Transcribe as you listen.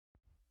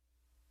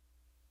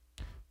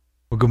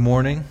good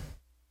morning.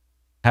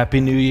 Happy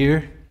New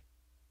Year.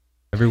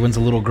 Everyone's a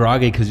little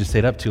groggy because you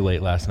stayed up too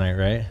late last night,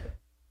 right?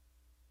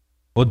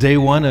 Well, day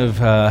one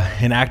of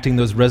enacting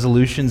those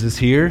resolutions is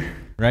here,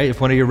 right? If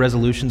one of your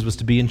resolutions was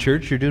to be in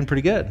church, you're doing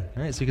pretty good,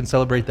 right? So you can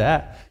celebrate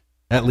that,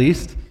 at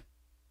least.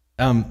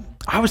 I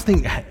always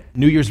think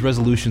New Year's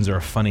resolutions are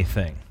a funny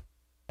thing.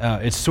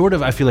 It's sort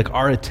of, I feel like,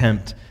 our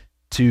attempt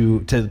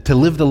to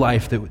live the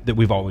life that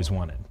we've always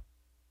wanted.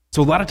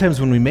 So a lot of times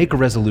when we make a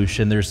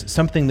resolution, there's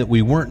something that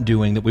we weren't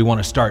doing that we want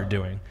to start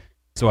doing.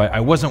 So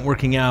I wasn't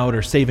working out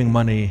or saving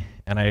money,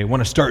 and I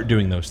want to start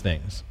doing those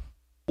things.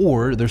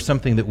 Or there's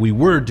something that we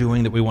were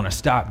doing that we want to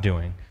stop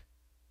doing.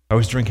 I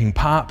was drinking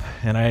pop,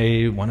 and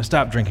I want to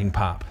stop drinking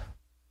pop.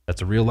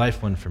 That's a real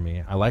life one for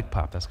me. I like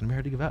pop. That's going to be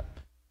hard to give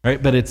up.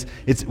 Right? But it's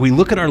we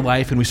look at our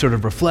life and we sort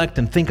of reflect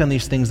and think on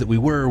these things that we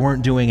were or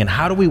weren't doing, and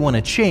how do we want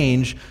to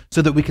change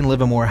so that we can live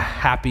a more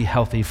happy,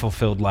 healthy,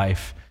 fulfilled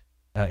life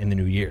in the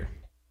new year.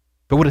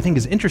 But what I think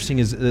is interesting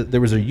is there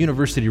was a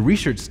university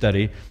research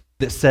study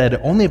that said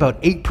only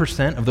about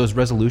 8% of those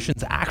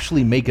resolutions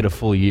actually make it a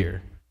full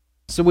year.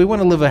 So we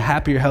want to live a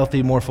happier,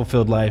 healthy, more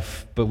fulfilled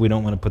life, but we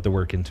don't want to put the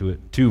work into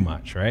it too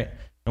much, right?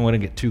 Don't want to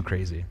get too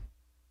crazy.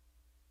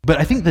 But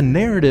I think the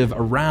narrative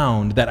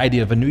around that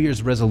idea of a New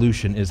Year's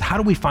resolution is, how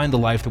do we find the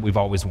life that we've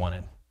always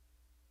wanted?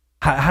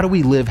 How do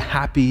we live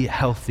happy,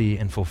 healthy,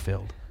 and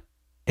fulfilled?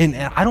 And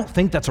I don't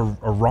think that's a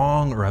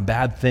wrong or a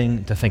bad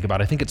thing to think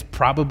about. I think it's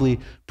probably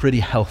pretty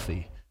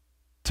healthy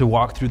to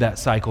walk through that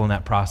cycle and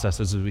that process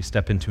as we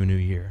step into a new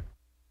year.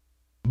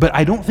 But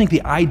I don't think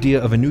the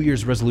idea of a New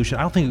Year's resolution,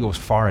 I don't think it goes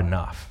far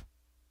enough.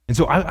 And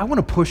so I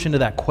want to push into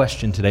that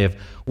question today of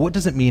what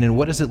does it mean and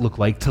what does it look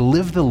like to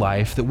live the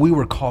life that we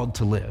were called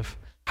to live?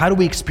 How do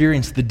we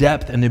experience the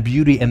depth and the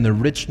beauty and the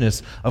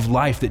richness of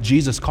life that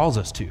Jesus calls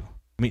us to?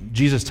 I mean,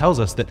 Jesus tells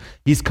us that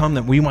he's come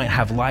that we might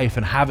have life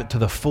and have it to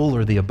the full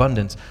or the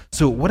abundance.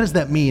 So what does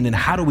that mean, and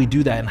how do we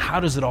do that, and how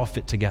does it all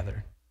fit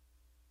together?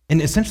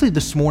 And essentially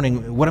this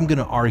morning, what I'm going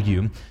to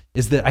argue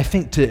is that I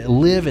think to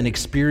live and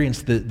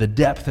experience the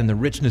depth and the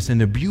richness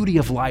and the beauty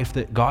of life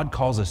that God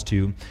calls us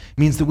to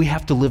means that we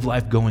have to live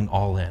life going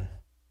all in.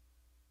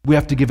 We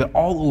have to give it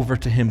all over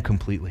to him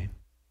completely.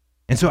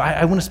 And so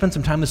I want to spend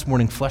some time this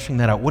morning fleshing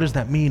that out. What does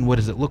that mean? What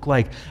does it look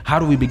like? How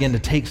do we begin to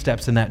take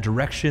steps in that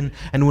direction?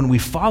 And when we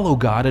follow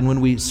God and when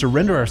we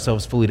surrender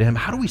ourselves fully to him,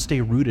 how do we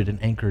stay rooted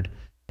and anchored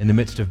in the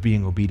midst of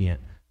being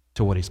obedient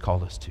to what he's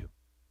called us to?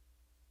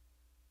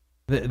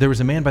 There was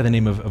a man by the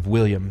name of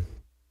William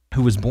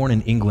who was born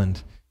in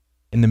England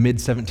in the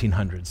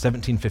mid-1700s,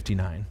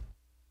 1759.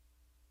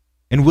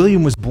 And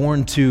William was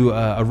born to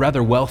a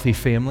rather wealthy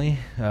family,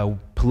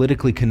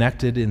 politically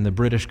connected in the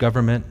British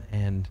government,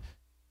 and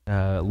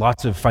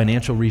lots of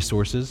financial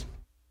resources.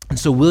 And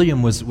so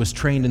William was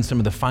trained in some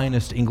of the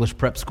finest English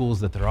prep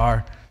schools that there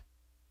are.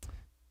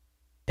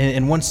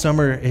 And one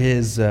summer,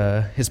 his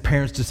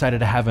parents decided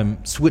to have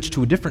him switch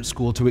to a different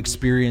school to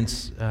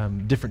experience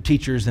different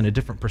teachers and a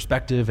different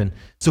perspective. And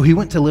so he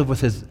went to live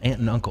with his aunt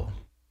and uncle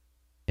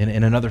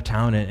in another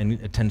town and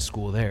attend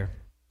school there.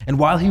 And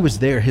while he was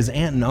there, his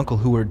aunt and uncle,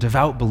 who were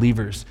devout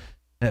believers,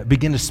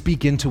 began to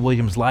speak into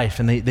William's life,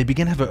 and they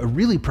began to have a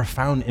really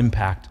profound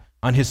impact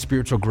on his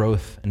spiritual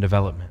growth and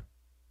development.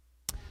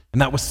 And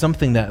that was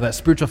something, that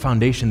spiritual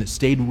foundation that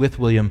stayed with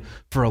William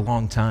for a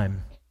long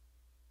time.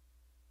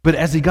 But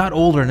as he got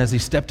older and as he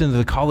stepped into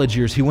the college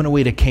years, he went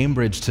away to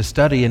Cambridge to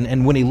study.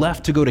 And when he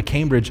left to go to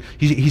Cambridge,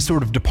 he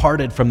sort of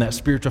departed from that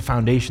spiritual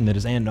foundation that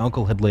his aunt and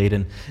uncle had laid.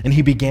 And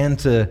he began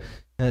to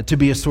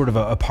be a sort of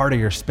a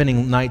partier,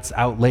 spending nights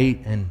out late.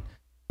 And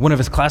one of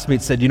his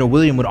classmates said,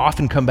 William would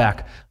often come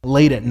back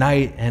late at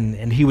night,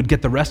 and he would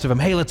get the rest of them,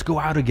 hey, let's go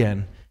out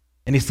again.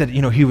 And he said,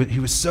 he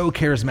was so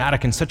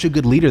charismatic and such a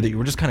good leader that you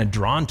were just kind of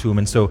drawn to him.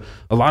 And so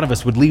a lot of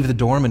us would leave the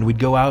dorm and we'd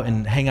go out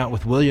and hang out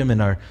with William, and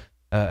our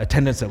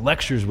attendance at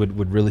lectures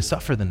would really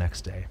suffer the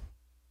next day.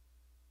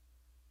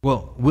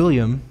 Well,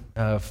 William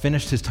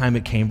finished his time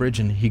at Cambridge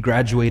and he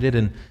graduated,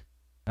 and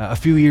a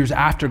few years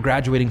after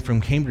graduating from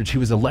Cambridge, he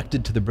was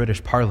elected to the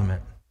British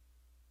Parliament.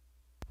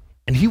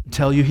 And he would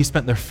tell you he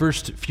spent the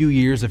first few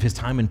years of his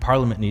time in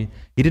Parliament and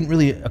he didn't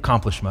really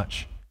accomplish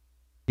much.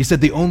 He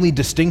said the only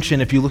distinction,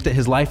 if you looked at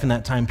his life in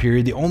that time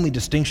period, the only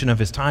distinction of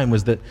his time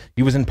was that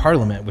he was in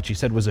Parliament, which he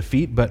said was a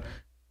feat, but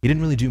he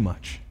didn't really do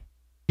much.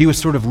 He was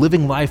sort of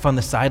living life on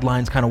the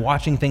sidelines, kind of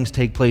watching things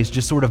take place,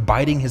 just sort of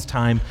biding his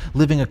time,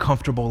 living a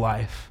comfortable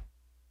life.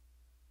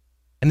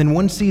 And then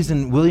one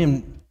season,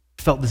 William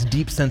felt this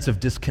deep sense of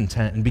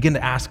discontent and began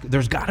to ask,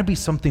 there's got to be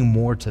something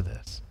more to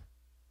this.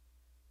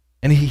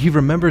 And he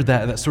remembered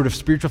that sort of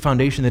spiritual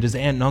foundation that his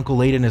aunt and uncle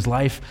laid in his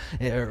life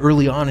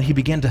early on, and he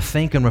began to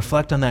think and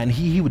reflect on that. And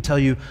he would tell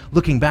you,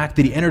 looking back,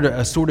 that he entered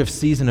a sort of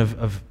season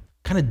of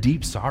kind of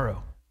deep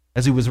sorrow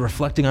as he was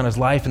reflecting on his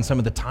life and some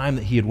of the time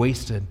that he had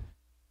wasted.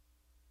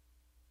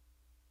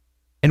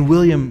 And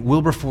William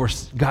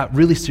Wilberforce got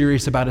really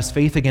serious about his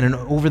faith again, and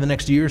over the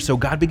next year or so,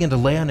 God began to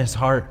lay on his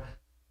heart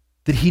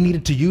that he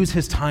needed to use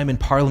his time in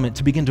Parliament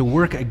to begin to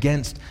work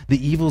against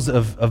the evils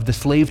of the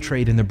slave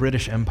trade in the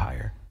British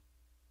Empire.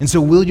 And so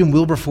William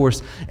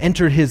Wilberforce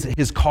entered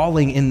his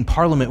calling in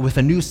Parliament with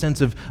a new sense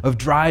of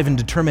drive and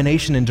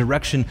determination and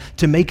direction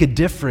to make a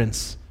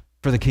difference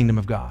for the kingdom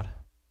of God.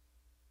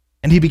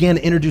 And he began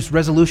to introduce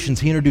resolutions.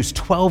 He introduced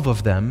 12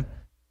 of them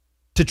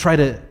to try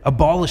to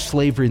abolish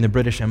slavery in the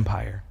British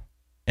Empire.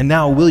 And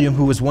now William,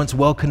 who was once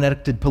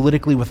well-connected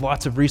politically with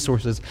lots of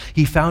resources,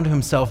 he found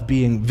himself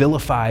being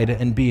vilified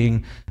and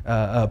being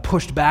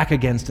pushed back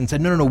against and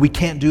said, no, we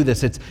can't do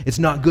this. It's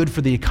not good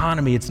for the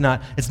economy. It's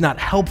not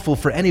helpful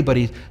for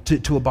anybody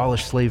to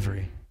abolish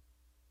slavery.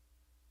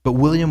 But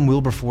William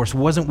Wilberforce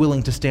wasn't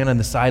willing to stand on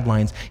the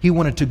sidelines. He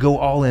wanted to go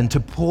all in, to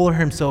pull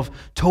himself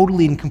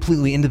totally and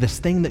completely into this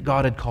thing that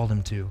God had called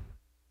him to.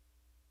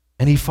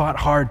 And he fought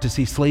hard to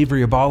see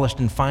slavery abolished,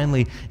 and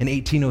finally, in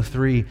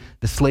 1803,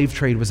 the slave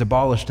trade was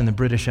abolished in the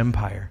British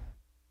Empire.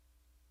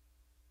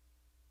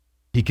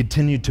 He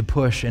continued to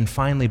push, and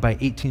finally, by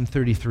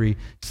 1833,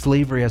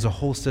 slavery as a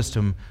whole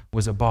system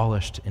was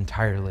abolished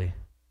entirely.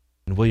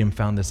 And William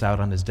found this out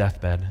on his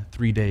deathbed.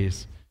 3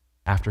 days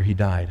after he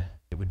died,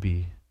 it would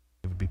be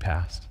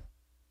passed.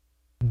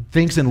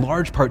 Thanks in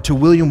large part to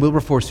William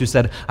Wilberforce, who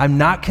said, I'm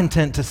not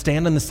content to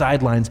stand on the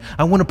sidelines.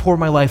 I want to pour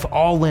my life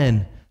all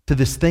in to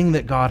this thing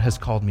that God has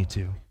called me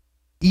to.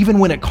 Even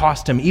when it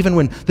cost him, even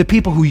when the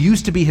people who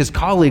used to be his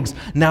colleagues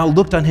now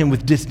looked on him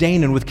with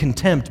disdain and with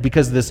contempt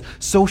because this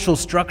social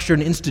structure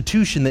and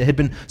institution that had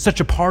been such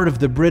a part of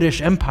the British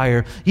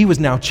Empire, he was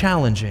now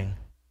challenging.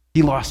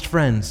 He lost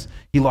friends,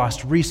 he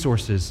lost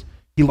resources,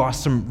 he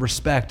lost some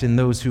respect in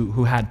those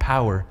who had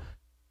power.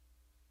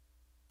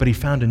 But he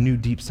found a new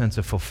deep sense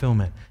of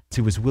fulfillment as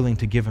he was willing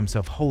to give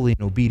himself wholly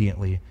and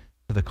obediently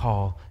to the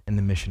call and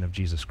the mission of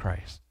Jesus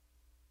Christ.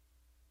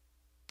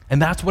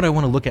 And that's what I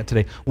want to look at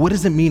today. What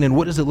does it mean and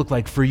what does it look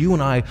like for you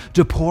and I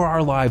to pour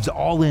our lives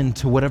all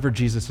into whatever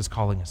Jesus is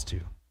calling us to?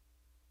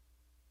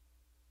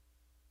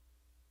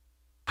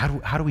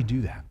 How do we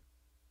do that?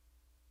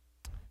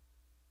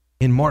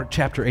 In Mark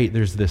chapter 8,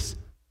 there's this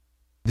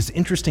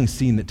interesting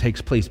scene that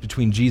takes place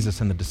between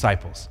Jesus and the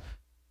disciples.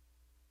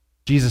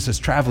 Jesus is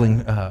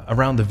traveling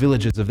around the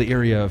villages of the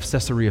area of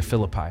Caesarea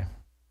Philippi.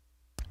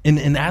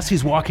 And as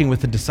he's walking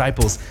with the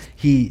disciples,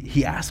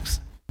 he asks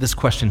this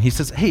question. He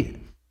says, hey,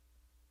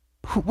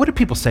 what do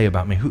people say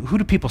about me? Who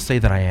do people say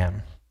that I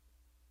am?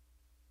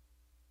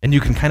 And you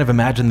can kind of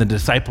imagine the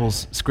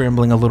disciples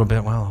scrambling a little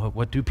bit. Well,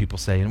 what do people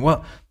say? And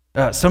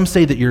some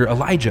say that you're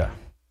Elijah.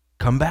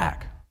 Come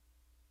back.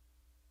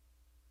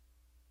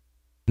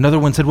 Another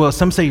one said, well,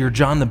 some say you're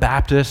John the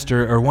Baptist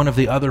or one of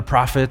the other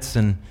prophets.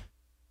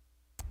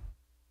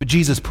 But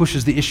Jesus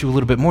pushes the issue a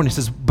little bit more and he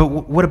says, but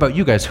what about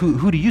you guys?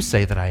 Who do you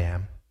say that I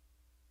am?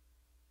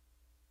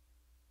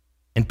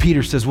 And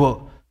Peter says,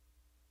 well,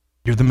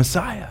 you're the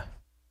Messiah.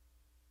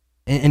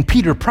 And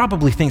Peter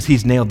probably thinks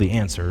he's nailed the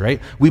answer,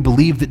 right? We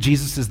believe that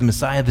Jesus is the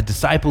Messiah. The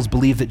disciples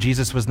believe that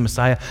Jesus was the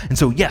Messiah. And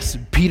so, yes,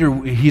 Peter,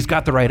 he's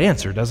got the right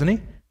answer, doesn't he?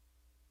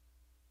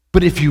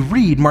 But if you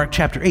read Mark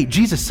chapter 8,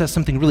 Jesus says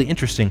something really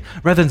interesting.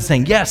 Rather than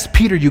saying, yes,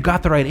 Peter, you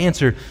got the right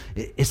answer,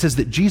 it says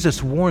that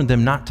Jesus warned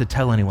them not to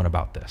tell anyone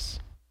about this.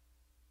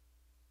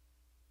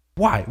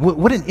 Why?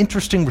 What an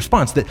interesting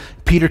response that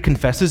Peter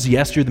confesses,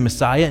 yes, you're the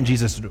Messiah, and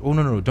Jesus said, oh,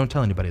 no, don't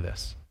tell anybody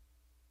this.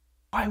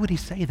 Why would he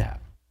say that?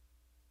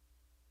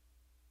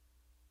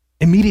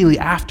 Immediately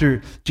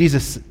after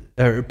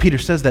Peter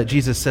says that,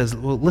 Jesus says,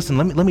 well, listen,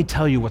 let me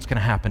tell you what's going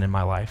to happen in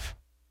my life.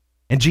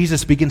 And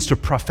Jesus begins to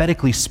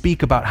prophetically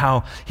speak about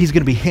how he's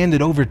going to be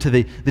handed over to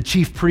the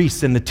chief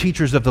priests and the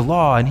teachers of the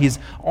law, and he's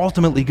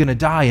ultimately going to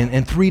die,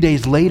 and 3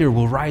 days later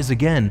will rise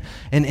again.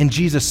 And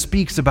Jesus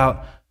speaks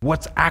about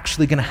what's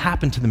actually going to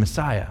happen to the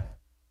Messiah.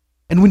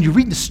 And when you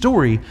read the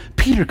story,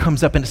 Peter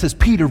comes up and it says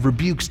Peter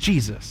rebukes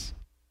Jesus.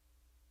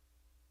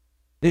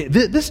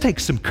 This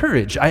takes some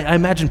courage. I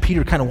imagine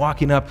Peter kind of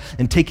walking up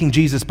and taking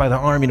Jesus by the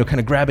arm, kind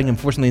of grabbing him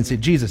forcefully and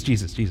saying, Jesus,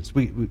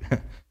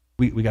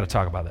 we got to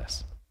talk about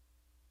this.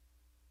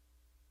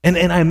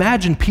 And I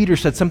imagine Peter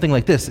said something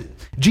like this,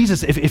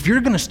 Jesus, if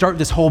you're going to start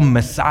this whole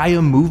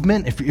Messiah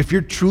movement, if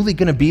you're truly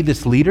going to be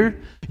this leader,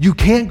 you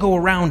can't go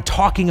around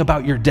talking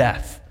about your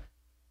death.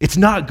 It's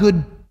not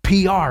good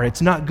PR.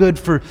 It's not good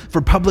for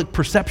public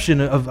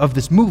perception of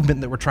this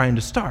movement that we're trying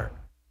to start.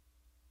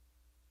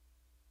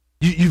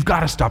 You've got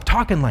to stop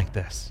talking like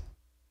this.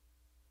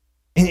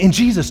 And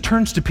Jesus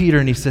turns to Peter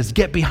and he says,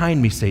 get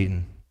behind me,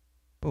 Satan.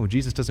 Oh,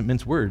 Jesus doesn't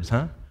mince words,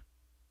 huh?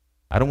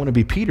 I don't want to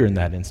be Peter in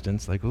that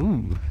instance. Like,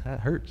 ooh,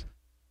 that hurts.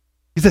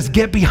 He says,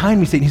 get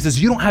behind me, Satan. He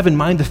says, you don't have in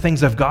mind the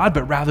things of God,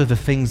 but rather the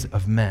things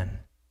of men.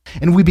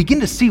 And we begin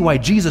to see why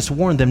Jesus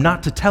warned them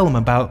not to tell him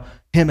about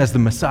him as the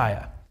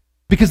Messiah.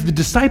 Because the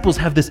disciples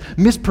have this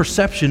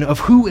misperception of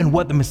who and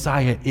what the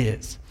Messiah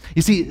is.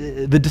 You see,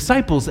 the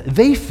disciples,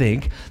 they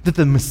think that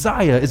the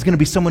Messiah is going to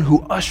be someone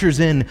who ushers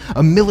in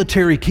a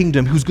military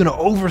kingdom, who's going to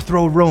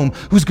overthrow Rome,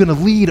 who's going to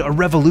lead a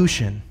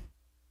revolution.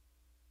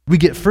 We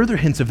get further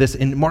hints of this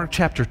in Mark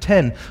chapter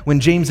 10 when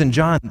James and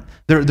John,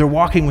 they're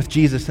walking with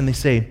Jesus and they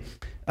say,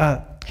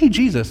 hey,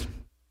 Jesus,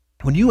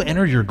 when you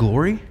enter your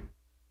glory,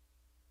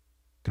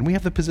 can we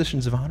have the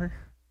positions of honor?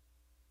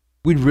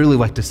 We'd really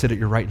like to sit at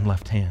your right and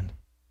left hand.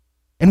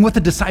 And what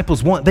the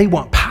disciples want, they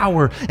want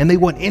power and they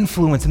want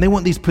influence and they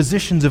want these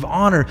positions of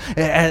honor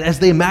as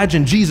they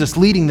imagine Jesus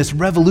leading this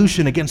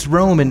revolution against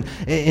Rome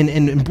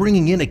and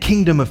bringing in a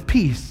kingdom of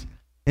peace.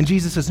 And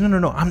Jesus says,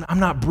 no, I'm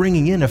not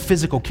bringing in a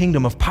physical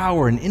kingdom of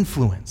power and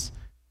influence.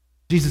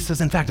 Jesus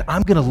says, in fact,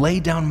 I'm going to lay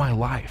down my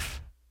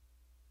life.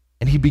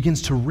 And he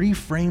begins to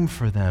reframe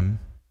for them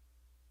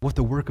what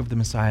the work of the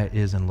Messiah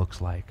is and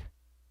looks like.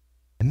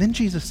 And then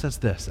Jesus says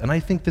this, and I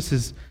think this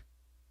is,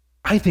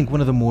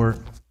 one of the more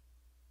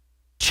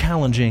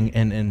challenging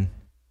and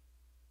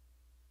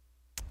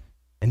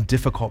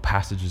difficult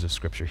passages of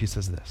Scripture. He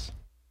says this,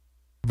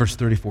 verse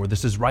 34.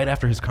 This is right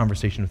after his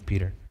conversation with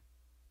Peter.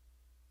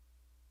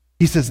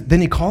 He says,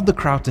 then he called the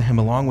crowd to him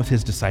along with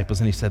his disciples,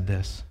 and he said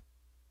this.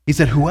 He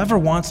said, whoever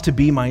wants to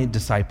be my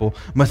disciple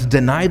must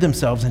deny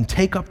themselves and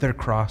take up their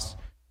cross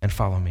and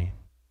follow me.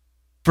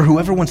 For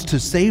whoever wants to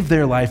save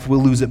their life will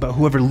lose it, but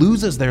whoever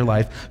loses their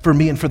life for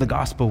me and for the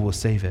gospel will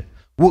save it.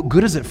 What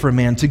good is it for a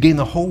man to gain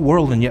the whole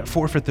world and yet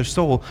forfeit their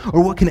soul?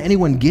 Or what can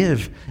anyone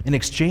give in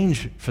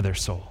exchange for their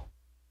soul?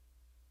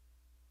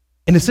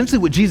 And essentially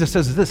what Jesus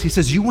says is this. He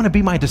says, you want to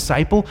be my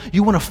disciple?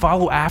 You want to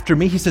follow after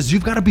me? He says,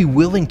 you've got to be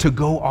willing to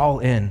go all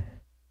in.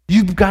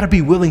 You've got to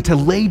be willing to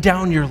lay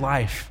down your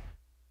life.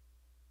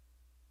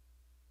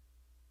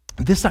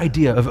 This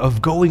idea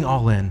of going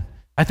all in,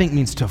 I think,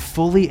 means to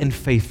fully and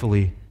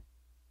faithfully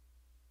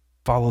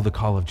follow the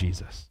call of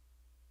Jesus.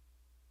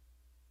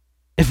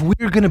 If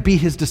we're going to be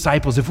his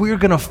disciples, if we're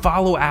going to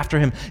follow after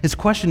him, his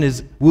question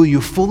is, will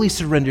you fully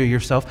surrender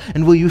yourself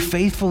and will you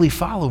faithfully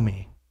follow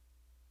me?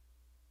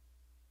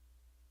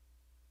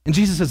 And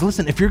Jesus says,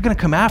 listen, if you're going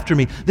to come after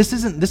me, this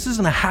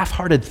isn't a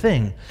half-hearted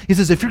thing. He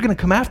says, if you're going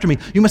to come after me,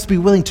 you must be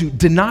willing to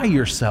deny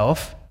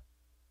yourself.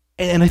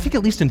 And I think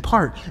at least in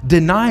part,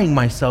 denying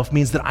myself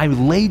means that I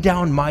lay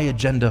down my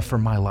agenda for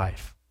my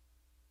life.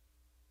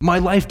 My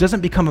life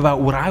doesn't become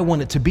about what I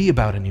want it to be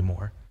about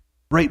anymore.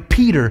 Right?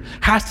 Peter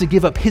has to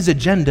give up his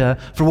agenda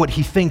for what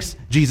he thinks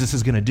Jesus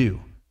is going to do.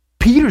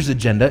 Peter's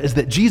agenda is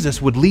that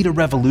Jesus would lead a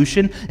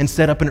revolution and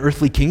set up an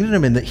earthly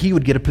kingdom and that he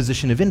would get a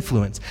position of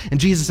influence. And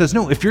Jesus says,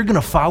 no, if you're going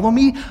to follow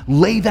me,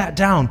 lay that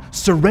down.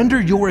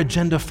 Surrender your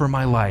agenda for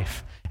my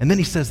life. And then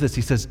he says this,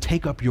 he says,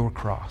 take up your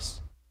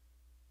cross.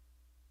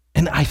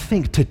 And I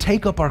think to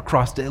take up our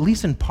cross, at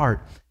least in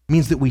part,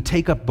 means that we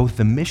take up both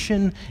the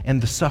mission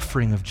and the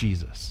suffering of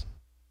Jesus.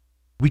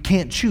 We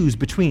can't choose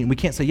between. We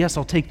can't say, yes,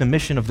 I'll take the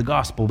mission of the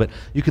gospel, but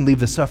you can leave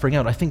the suffering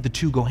out. I think the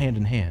two go hand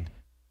in hand.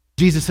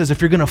 Jesus says,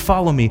 if you're going to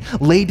follow me,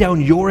 lay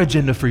down your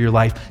agenda for your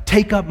life.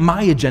 Take up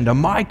my agenda,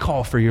 my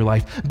call for your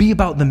life. Be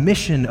about the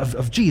mission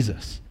of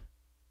Jesus,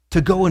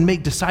 to go and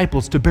make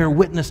disciples, to bear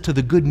witness to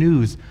the good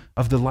news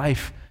of the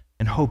life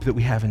and hope that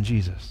we have in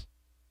Jesus.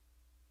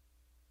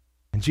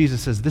 And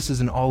Jesus says, this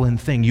is an all-in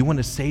thing. You want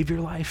to save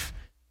your life?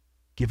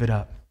 Give it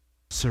up.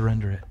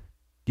 Surrender it.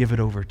 Give it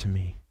over to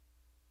me.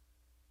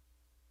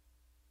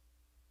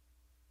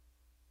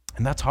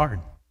 And that's hard.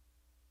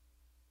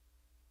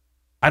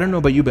 I don't know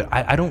about you, but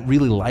I don't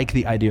really like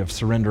the idea of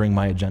surrendering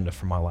my agenda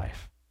for my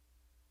life.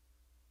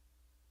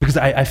 Because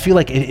I feel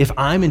like if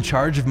I'm in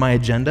charge of my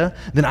agenda,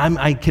 then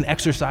I can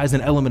exercise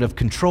an element of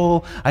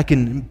control. I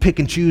can pick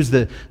and choose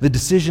the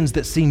decisions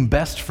that seem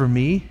best for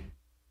me.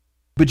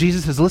 But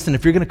Jesus says, listen,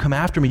 if you're going to come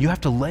after me, you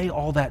have to lay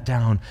all that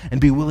down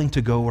and be willing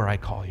to go where I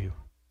call you.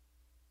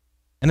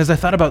 And as I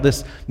thought about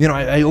this,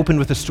 I opened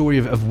with a story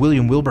of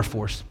William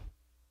Wilberforce.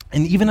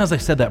 And even as I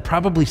said that,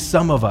 probably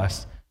some of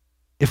us,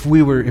 if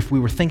we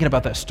were thinking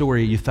about that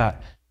story, you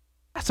thought,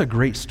 that's a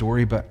great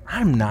story, but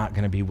I'm not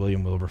going to be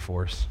William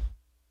Wilberforce.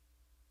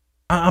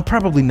 I'm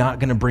probably not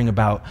going to bring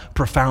about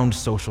profound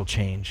social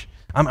change.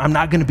 I'm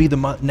not going to be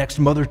the next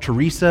Mother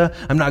Teresa.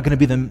 I'm not going to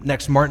be the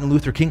next Martin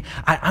Luther King.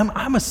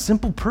 I'm a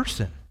simple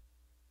person.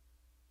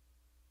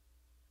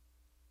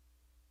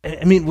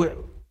 I mean,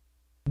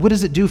 what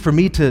does it do for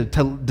me to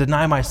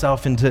deny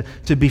myself and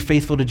to be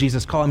faithful to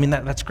Jesus' call? I mean,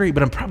 that's great,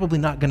 but I'm probably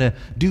not going to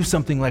do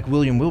something like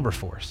William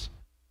Wilberforce.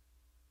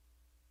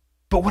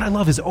 But what I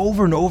love is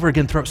over and over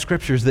again throughout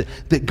scriptures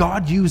that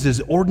God uses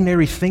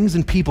ordinary things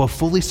and people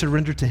fully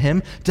surrendered to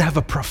him to have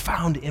a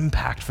profound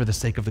impact for the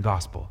sake of the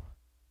gospel.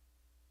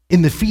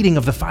 In the feeding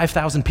of the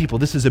 5,000 people,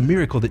 this is a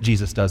miracle that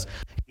Jesus does.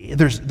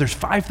 There's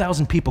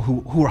 5,000 people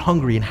who are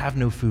hungry and have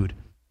no food.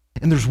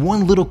 And there's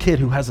one little kid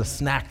who has a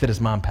snack that his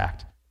mom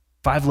packed.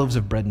 5 loaves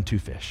of bread and 2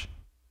 fish.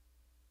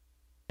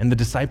 And the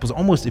disciples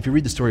almost, if you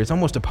read the story, it's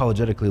almost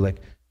apologetically like,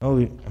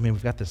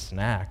 we've got this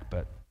snack,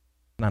 but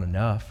not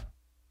enough.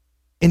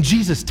 And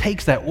Jesus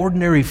takes that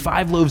ordinary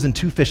 5 loaves and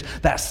 2 fish,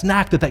 that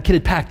snack that kid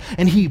had packed,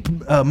 and he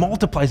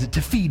multiplies it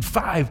to feed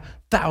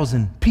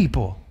 5,000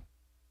 people.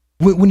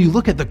 When you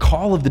look at the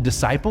call of the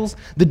disciples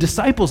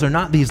are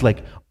not these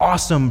like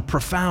awesome,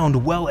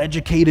 profound,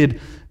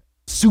 well-educated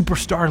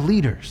superstar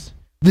leaders.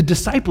 The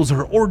disciples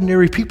are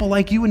ordinary people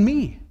like you and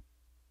me.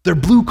 They're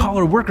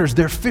blue-collar workers.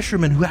 They're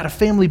fishermen who had a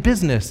family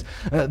business.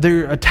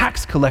 They're a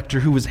tax collector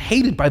who was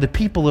hated by the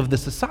people of the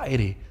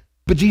society.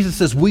 But Jesus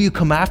says, will you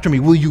come after me?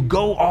 Will you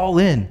go all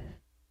in?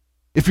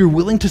 If you're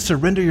willing to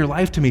surrender your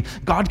life to me,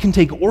 God can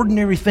take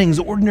ordinary things,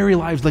 ordinary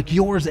lives like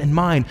yours and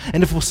mine,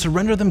 and if we'll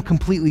surrender them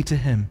completely to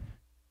him,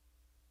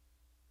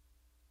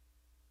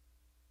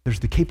 there's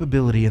the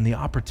capability and the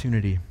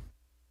opportunity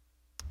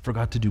for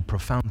God to do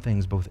profound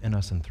things both in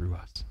us and through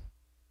us.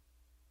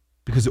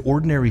 Because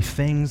ordinary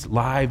things,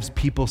 lives,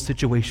 people,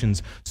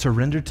 situations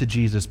surrendered to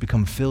Jesus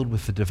become filled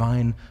with the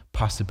divine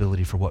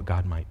possibility for what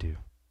God might do.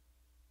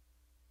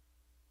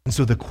 And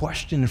so the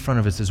question in front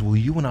of us is, will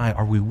you and I,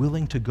 are we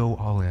willing to go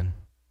all in?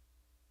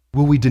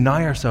 Will we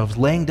deny ourselves,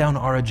 laying down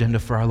our agenda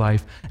for our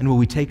life, and will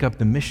we take up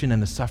the mission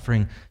and the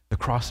suffering, the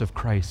cross of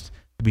Christ,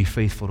 to be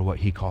faithful to what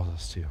he calls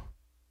us to?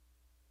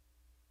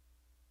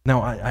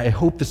 Now, I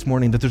hope this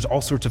morning that there's all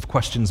sorts of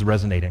questions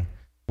resonating.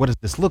 What does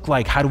this look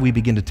like? How do we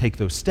begin to take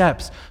those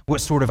steps?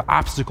 What sort of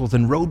obstacles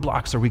and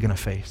roadblocks are we going to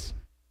face?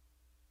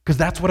 Because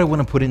that's what I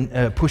want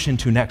to push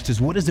into next is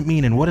what does it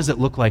mean and what does it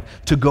look like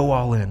to go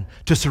all in,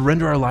 to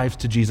surrender our lives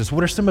to Jesus?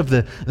 What are some of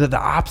the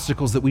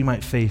obstacles that we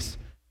might face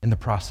in the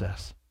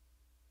process?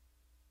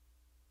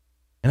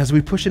 And as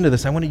we push into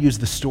this, I want to use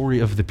the story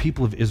of the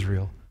people of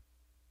Israel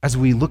as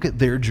we look at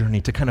their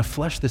journey to kind of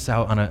flesh this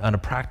out on a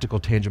practical,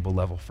 tangible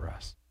level for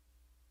us.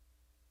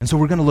 And so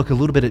we're going to look a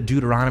little bit at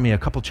Deuteronomy, a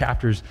couple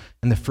chapters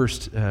in the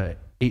first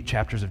 8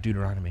 chapters of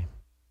Deuteronomy.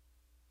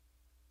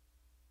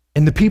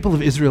 And the people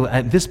of Israel,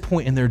 at this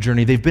point in their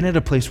journey, they've been at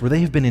a place where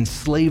they have been in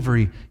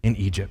slavery in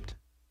Egypt.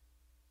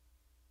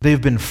 They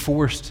have been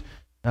forced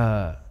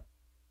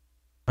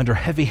under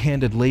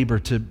heavy-handed labor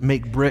to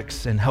make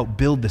bricks and help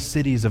build the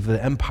cities of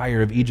the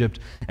empire of Egypt,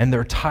 and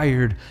they're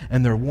tired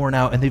and they're worn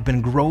out, and they've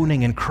been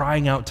groaning and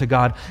crying out to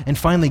God, and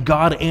finally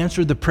God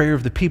answered the prayer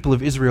of the people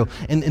of Israel.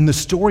 And the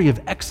story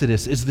of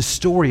Exodus is the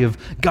story of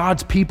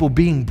God's people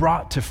being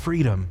brought to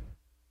freedom.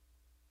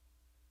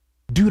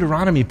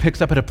 Deuteronomy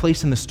picks up at a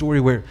place in the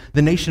story where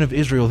the nation of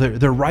Israel,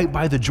 they're right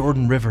by the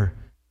Jordan River,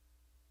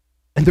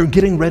 and they're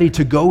getting ready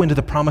to go into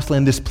the promised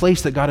land, this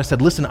place that God has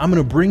said, listen, I'm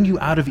going to bring you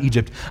out of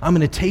Egypt. I'm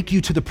going to take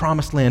you to the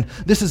promised land.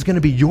 This is going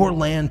to be your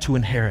land to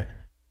inherit.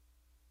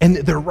 And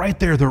they're right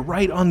there. They're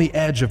right on the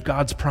edge of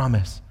God's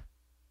promise.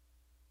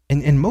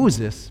 And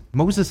Moses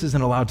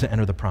isn't allowed to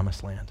enter the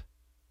promised land.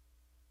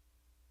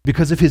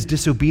 Because of his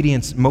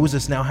disobedience,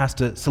 Moses now has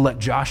to select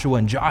Joshua,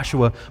 and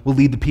Joshua will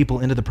lead the people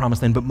into the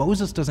promised land. But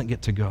Moses doesn't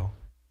get to go.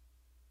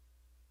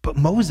 But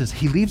Moses,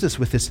 he leaves us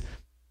with this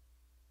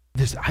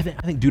I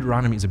think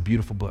Deuteronomy is a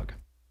beautiful book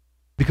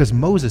because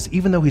Moses,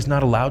 even though he's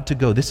not allowed to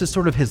go, this is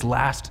sort of his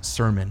last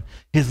sermon,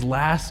 his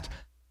last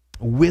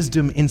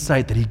wisdom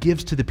insight that he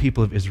gives to the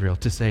people of Israel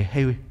to say,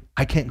 hey,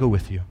 I can't go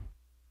with you.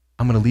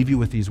 I'm going to leave you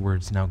with these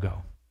words, now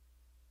go.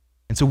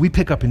 And so we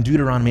pick up in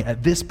Deuteronomy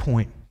at this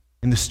point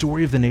in the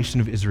story of the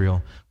nation of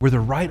Israel where they're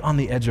right on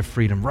the edge of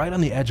freedom, right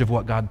on the edge of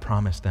what God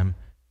promised them.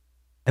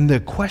 And the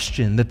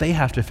question that they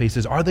have to face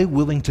is, are they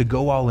willing to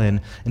go all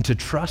in and to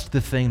trust the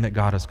thing that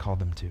God has called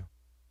them to?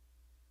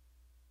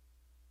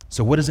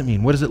 So what does it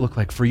mean? What does it look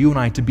like for you and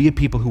I to be a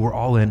people who are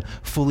all in,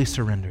 fully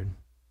surrendered?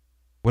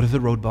 What are the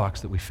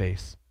roadblocks that we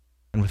face?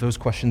 And with those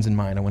questions in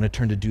mind, I want to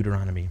turn to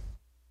Deuteronomy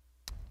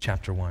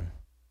chapter 1.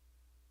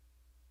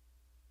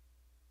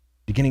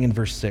 Beginning in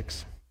verse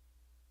 6,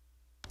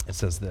 it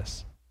says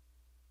this.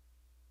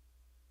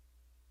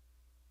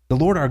 The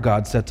Lord our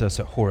God said to us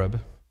at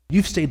Horeb,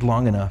 you've stayed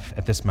long enough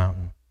at this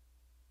mountain.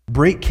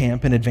 Break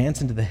camp and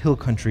advance into the hill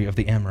country of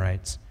the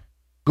Amorites.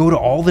 Go to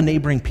all the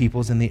neighboring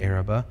peoples in the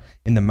Arabah,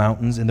 in the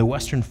mountains, in the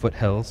western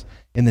foothills,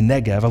 in the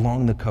Negev,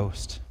 along the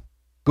coast.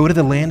 Go to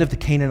the land of the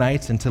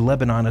Canaanites and to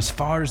Lebanon, as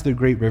far as the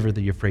great river,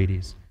 the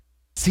Euphrates.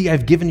 See,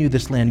 I've given you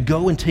this land.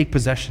 Go and take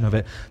possession of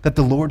it, that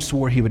the Lord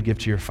swore he would give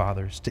to your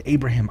fathers, to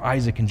Abraham,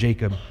 Isaac, and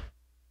Jacob,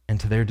 and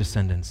to their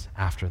descendants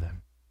after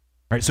them.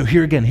 All right, so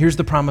here again, here's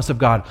the promise of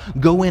God.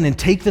 Go in and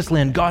take this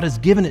land. God has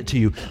given it to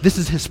you. This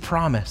is his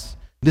promise.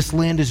 This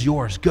land is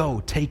yours.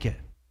 Go, take it.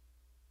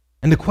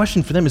 And the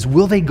question for them is,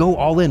 will they go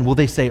all in? Will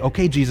they say,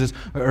 okay, Jesus,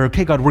 or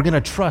okay, God, we're going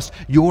to trust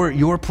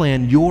your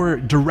plan, your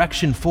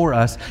direction for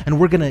us, and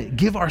we're going to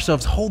give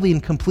ourselves wholly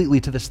and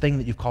completely to this thing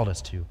that you've called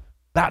us to?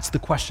 That's the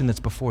question that's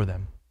before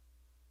them.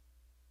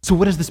 So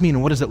what does this mean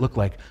and what does it look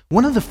like?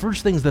 One of the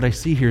first things that I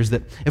see here is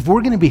that if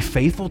we're going to be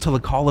faithful to the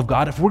call of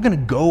God, if we're going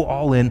to go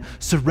all in,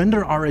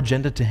 surrender our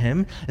agenda to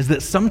him, is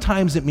that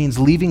sometimes it means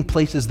leaving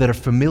places that are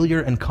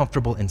familiar and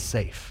comfortable and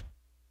safe.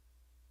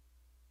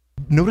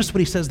 Notice what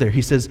he says there.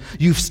 He says,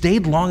 you've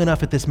stayed long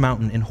enough at this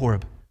mountain in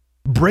Horeb.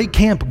 Break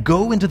camp,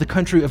 go into the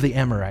country of the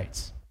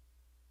Amorites.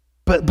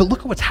 But look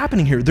at what's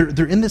happening here.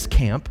 They're in this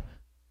camp.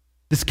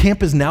 This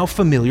camp is now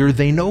familiar.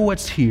 They know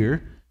what's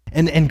here.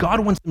 And God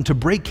wants them to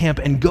break camp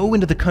and go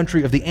into the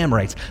country of the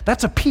Amorites.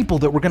 That's a people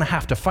that we're going to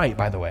have to fight,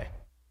 by the way,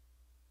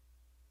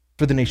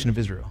 for the nation of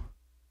Israel.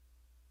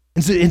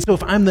 And so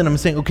if I'm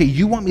saying, okay,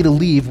 you want me to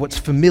leave what's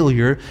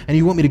familiar, and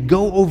you want me to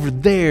go over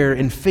there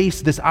and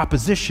face this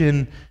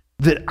opposition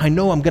that I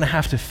know I'm going to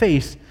have to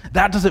face,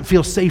 that doesn't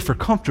feel safe or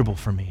comfortable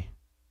for me.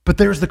 But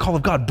there's the call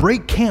of God.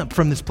 Break camp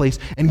from this place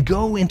and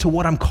go into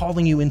what I'm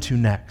calling you into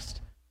next.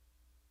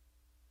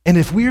 And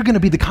if we are going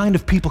to be the kind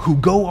of people who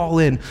go all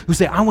in, who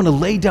say, I want to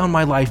lay down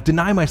my life,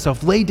 deny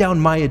myself, lay down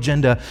my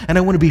agenda, and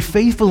I want to be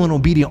faithful and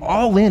obedient,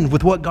 all in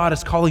with what God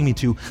is calling me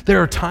to,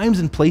 there are times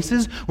and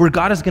places where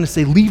God is going to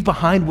say, leave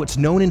behind what's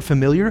known and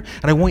familiar,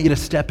 and I want you to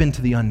step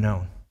into the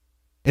unknown.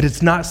 And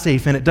it's not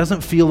safe, and it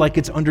doesn't feel like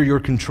it's under your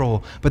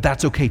control, but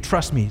that's okay.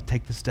 Trust me,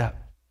 take the step.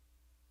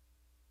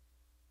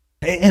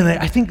 And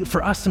I think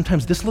for us,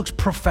 sometimes this looks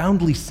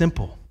profoundly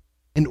simple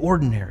and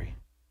ordinary,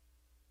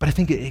 but I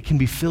think it can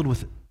be filled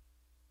with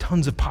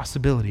tons of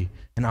possibility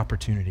and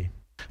opportunity.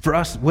 For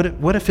us,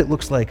 what if it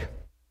looks like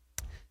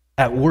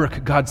at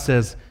work, God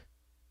says,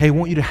 hey, I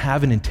want you to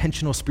have an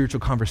intentional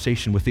spiritual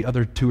conversation with the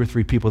other 2 or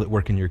 3 people that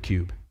work in your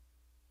cube.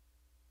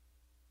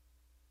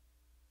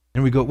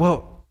 And we go,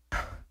 well,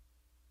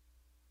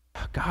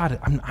 God,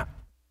 I'm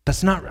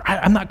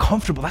not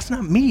comfortable. That's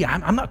not me.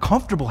 I'm not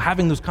comfortable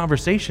having those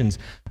conversations.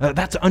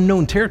 That's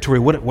unknown territory.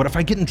 What if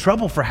I get in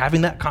trouble for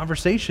having that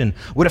conversation?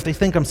 What if they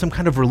think I'm some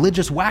kind of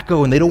religious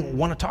wacko and they don't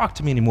want to talk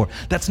to me anymore?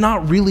 That's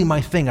not really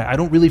my thing. I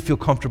don't really feel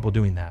comfortable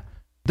doing that.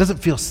 It doesn't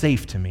feel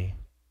safe to me.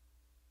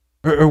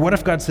 Or what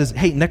if God says,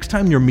 hey, next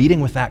time you're meeting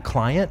with that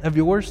client of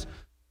yours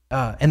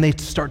and they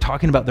start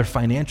talking about their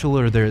financial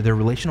or their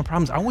relational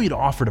problems, I want you to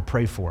offer to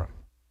pray for them.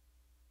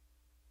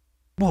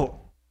 Well,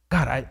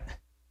 God,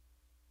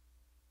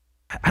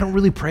 I don't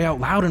really pray out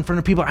loud in front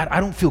of people. I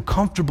don't feel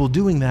comfortable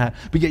doing that,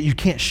 but yet you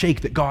can't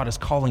shake that God is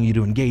calling you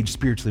to engage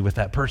spiritually with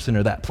that person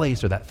or that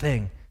place or that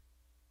thing.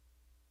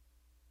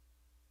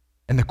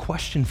 And the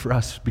question for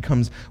us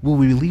becomes, will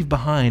we leave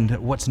behind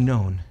what's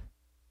known?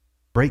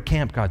 Break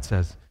camp, God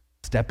says.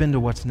 Step into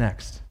what's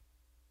next.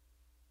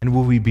 And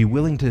will we be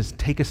willing to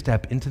take a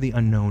step into the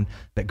unknown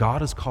that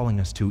God is calling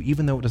us to,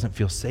 even though it doesn't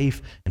feel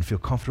safe and feel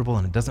comfortable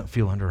and it doesn't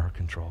feel under our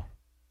control?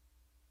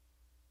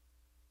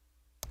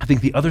 I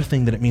think the other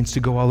thing that it means to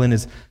go all in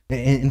is,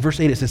 in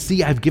verse 8 it says,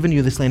 see, I've given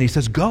you this land. He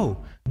says, go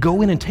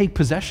in and take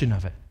possession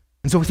of it.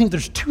 And so I think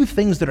there's 2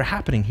 things that are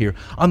happening here.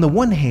 On the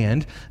one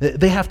hand,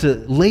 they have to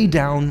lay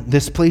down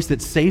this place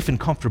that's safe and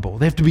comfortable.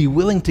 They have to be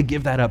willing to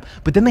give that up,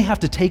 but then they have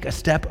to take a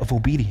step of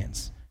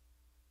obedience.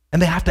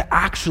 And they have to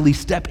actually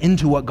step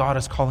into what God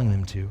is calling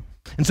them to.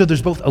 And so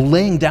there's both a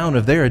laying down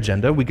of their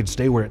agenda, we could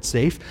stay where it's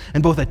safe,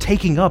 and both a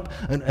taking up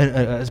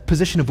a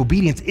position of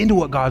obedience into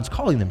what God's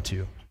calling them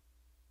to.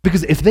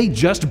 Because if they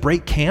just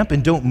break camp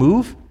and don't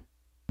move,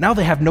 now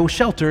they have no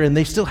shelter and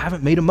they still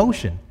haven't made a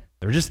motion.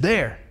 They're just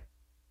there.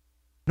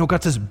 No,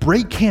 God says,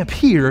 break camp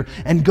here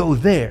and go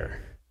there.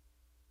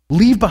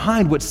 Leave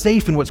behind what's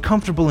safe and what's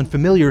comfortable and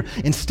familiar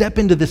and step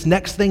into this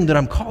next thing that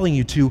I'm calling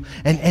you to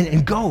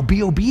and go,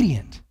 be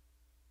obedient.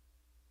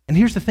 And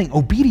here's the thing,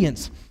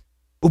 obedience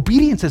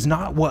is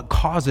not what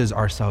causes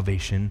our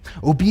salvation.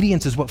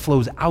 Obedience is what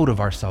flows out of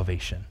our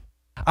salvation.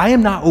 I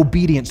am not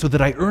obedient so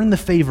that I earn the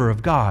favor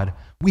of God.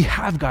 We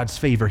have God's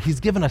favor. He's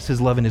given us his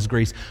love and his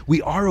grace.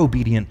 We are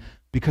obedient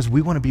because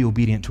we want to be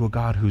obedient to a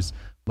God who's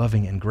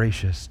loving and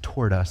gracious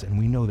toward us, and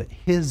we know that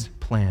his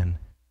plan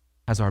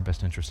has our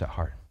best interests at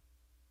heart.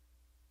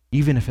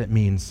 Even if it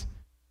means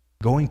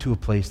going to a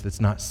place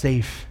that's not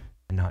safe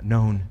and not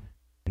known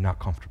and not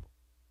comfortable.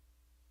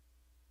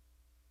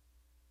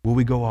 Will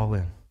we go all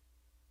in?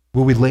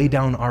 Will we lay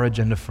down our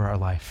agenda for our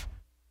life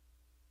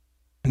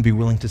and be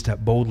willing to step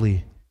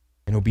boldly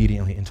and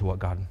obediently into what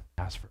God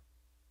has for us?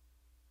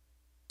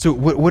 So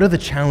what are the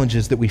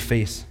challenges that we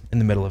face in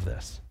the middle of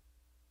this?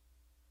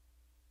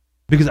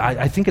 Because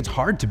I think it's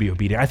hard to be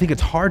obedient. I think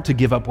it's hard to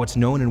give up what's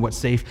known and what's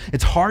safe.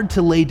 It's hard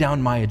to lay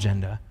down my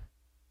agenda.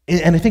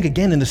 And I think,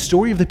 again, in the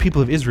story of the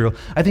people of Israel,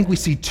 I think we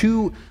see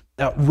 2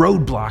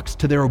 roadblocks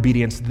to their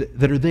obedience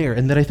that are there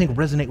and that I think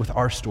resonate with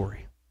our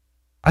story.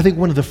 I think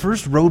one of the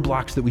first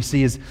roadblocks that we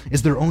see is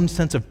their own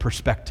sense of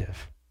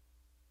perspective.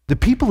 The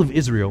people of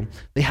Israel,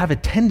 they have a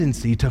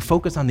tendency to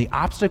focus on the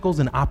obstacles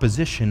and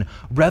opposition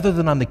rather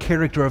than on the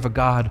character of a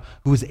God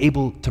who is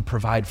able to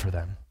provide for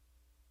them.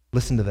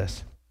 Listen to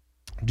this.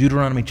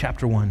 Deuteronomy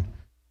chapter 1,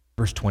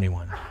 verse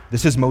 21.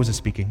 This is Moses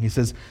speaking. He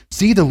says,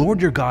 see, the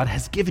Lord your God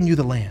has given you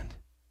the land.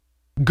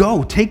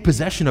 Go, take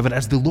possession of it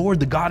as the Lord,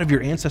 the God of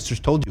your ancestors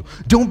told you.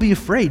 Don't be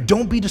afraid.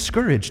 Don't be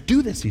discouraged.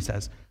 Do this, he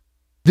says.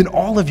 Then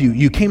all of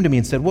you came to me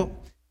and said, well,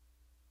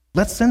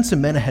 let's send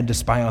some men ahead to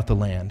spy out the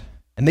land.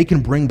 And they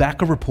can bring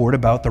back a report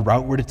about the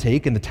route we're to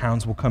take and the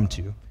towns we'll come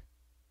to.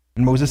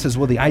 And Moses says,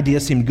 well, the idea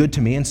seemed good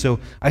to me, and so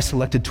I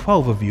selected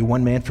 12 of you,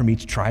 1 man from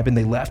each tribe, and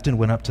they left and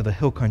went up to the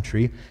hill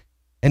country,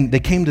 and they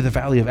came to the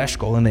valley of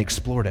Eshcol, and they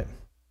explored it.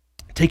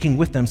 Taking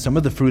with them some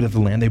of the fruit of the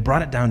land, they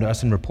brought it down to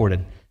us and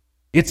reported,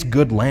 it's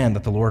good land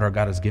that the Lord our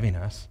God is giving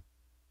us.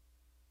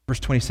 Verse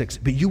 26,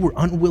 but you were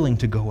unwilling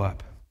to go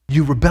up.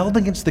 You rebelled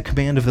against the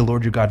command of the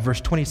Lord your God. Verse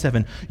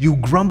 27, you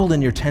grumbled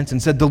in your tents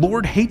and said, the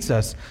Lord hates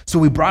us,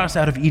 so he brought us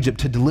out of Egypt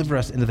to deliver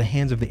us into the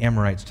hands of the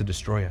Amorites to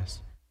destroy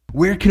us.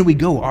 Where can we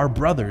go? Our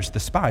brothers, the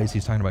spies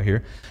he's talking about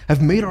here,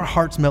 have made our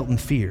hearts melt in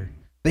fear.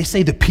 They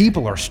say the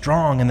people are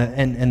strong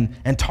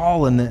and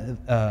tall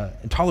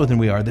and taller than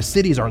we are. The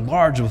cities are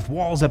large with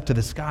walls up to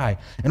the sky.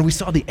 And we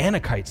saw the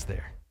Anakites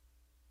there.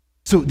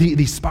 So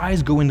these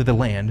spies go into the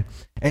land,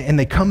 and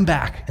they come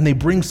back, and they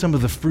bring some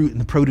of the fruit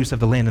and the produce of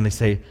the land, and they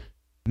say,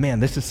 man,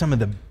 this is some of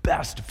the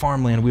best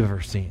farmland we've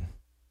ever seen.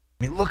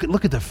 I mean,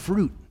 look at the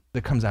fruit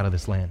that comes out of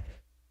this land.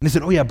 And they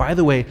said, oh yeah, by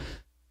the way,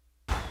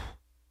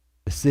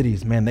 the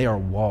cities, man, they are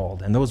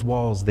walled, and those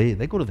walls, they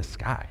go to the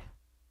sky.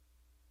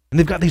 And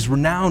they've got these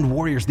renowned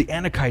warriors, the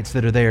Anakites,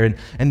 that are there,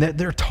 and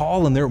they're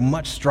tall and they're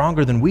much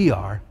stronger than we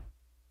are.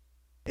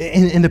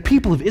 And the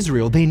people of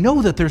Israel, they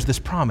know that there's this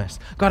promise.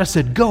 God has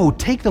said, go,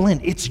 take the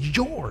land, it's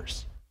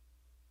yours.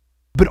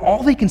 But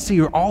all they can see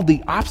are all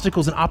the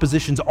obstacles and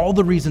oppositions, all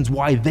the reasons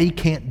why they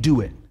can't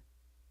do it.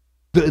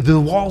 The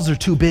walls are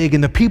too big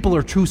and the people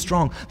are too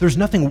strong. There's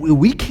nothing,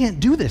 we can't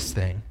do this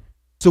thing.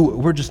 So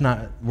we're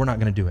not going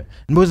to do it.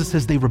 And Moses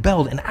says they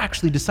rebelled and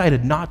actually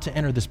decided not to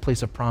enter this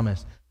place of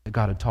promise that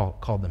God had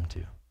called them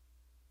to.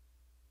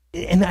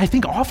 And I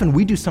think often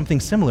we do something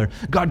similar.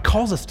 God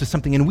calls us to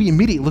something and we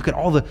immediately look at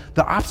all the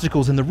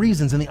obstacles and the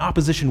reasons and the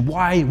opposition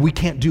why we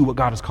can't do what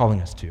God is calling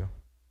us to.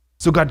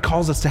 So God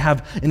calls us to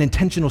have an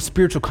intentional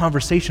spiritual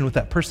conversation with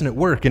that person at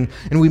work, and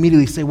we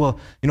immediately say, well,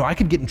 I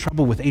could get in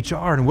trouble with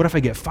HR, and what if I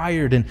get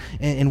fired,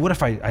 and what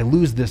if I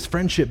lose this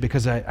friendship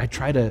because I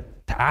try to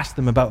ask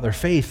them about their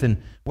faith,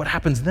 and what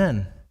happens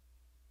then?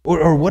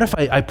 Or what if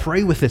I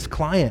pray with this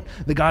client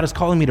that God is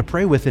calling me to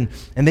pray with, and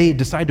they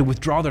decide to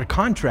withdraw their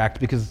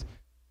contract because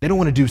they don't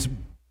want to do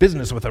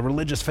business with a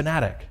religious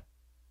fanatic?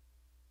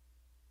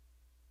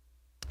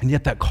 And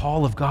yet that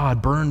call of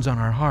God burns on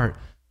our heart.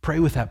 Pray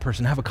with that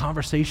person, have a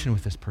conversation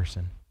with this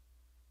person.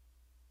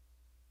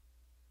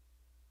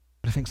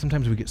 But I think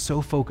sometimes we get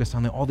so focused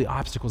on all the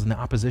obstacles and the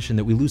opposition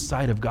that we lose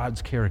sight of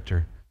God's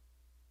character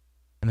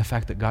and the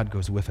fact that God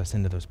goes with us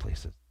into those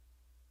places.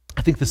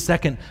 I think the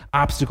second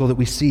obstacle that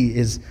we see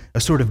is a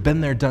sort of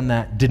been there, done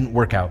that, didn't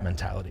work out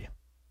mentality.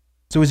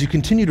 So as you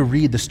continue to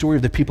read the story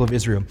of the people of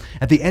Israel,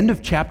 at the end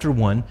of chapter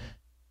 1,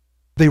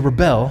 they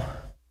rebel.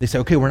 They say,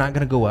 okay, we're not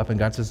going to go up. And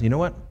God says, you know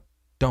what?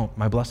 Don't.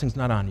 My blessing's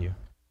not on you.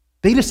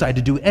 They decide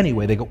to do it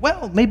anyway. They go,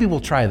 well, maybe we'll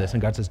try this.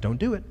 And God says, don't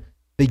do it.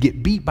 They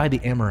get beat by the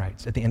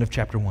Amorites at the end of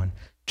chapter 1.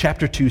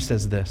 Chapter 2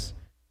 says this.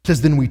 It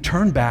says, then we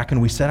turned back and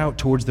we set out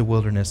towards the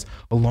wilderness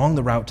along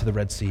the route to the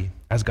Red Sea,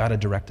 as God had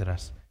directed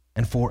us.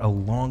 And for a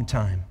long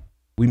time,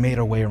 we made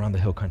our way around the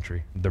hill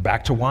country. They're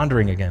back to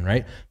wandering again,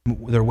 right?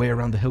 Their way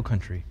around the hill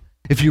country.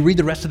 If you read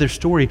the rest of their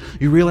story,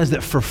 you realize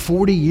that for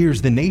 40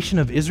 years, the nation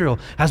of Israel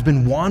has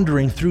been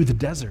wandering through the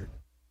desert.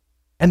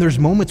 And there's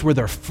moments where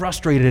they're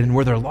frustrated and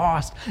where they're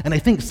lost. And I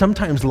think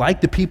sometimes,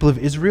 like the people of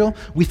Israel,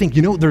 we think,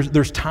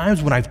 there's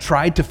times when I've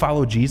tried to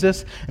follow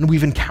Jesus and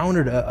we've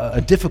encountered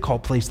a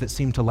difficult place that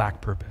seemed to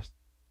lack purpose.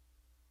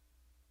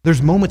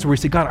 There's moments where we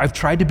say, God, I've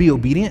tried to be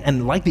obedient,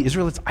 and like the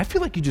Israelites, I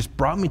feel like you just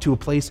brought me to a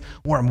place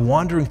where I'm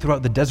wandering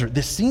throughout the desert.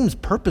 This seems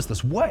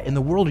purposeless. What in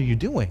the world are you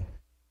doing?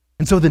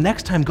 And so the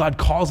next time God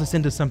calls us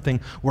into something,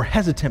 we're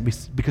hesitant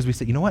because we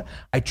say, you know what?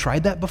 I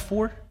tried that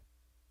before,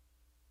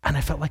 and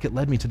I felt like it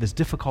led me to this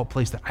difficult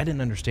place that I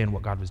didn't understand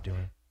what God was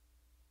doing.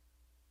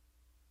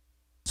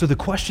 So the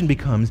question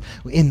becomes,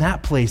 in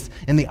that place,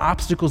 in the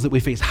obstacles that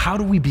we face, how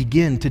do we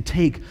begin to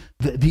take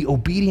the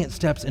obedient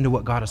steps into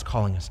what God is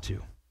calling us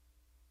to?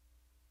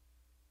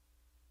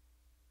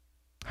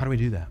 How do we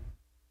do that?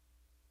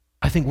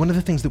 I think one of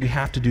the things that we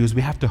have to do is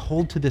we have to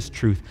hold to this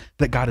truth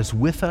that God is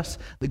with us,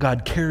 that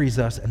God carries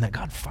us, and that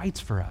God fights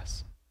for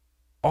us.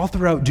 All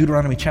throughout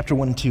Deuteronomy chapter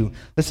 1 and 2,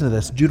 listen to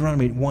this,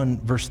 Deuteronomy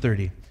 1 verse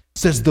 30.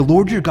 Says, the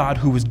Lord your God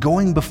who is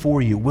going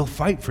before you will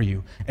fight for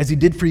you, as he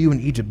did for you in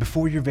Egypt,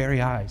 before your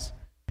very eyes.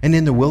 And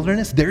in the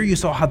wilderness, there you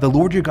saw how the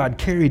Lord your God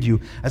carried you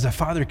as a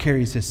father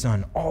carries his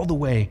son, all the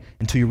way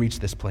until you reach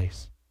this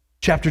place.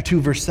 Chapter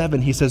 2, verse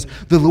 7, he says,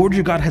 the Lord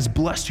your God has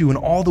blessed you in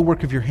all the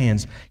work of your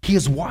hands. He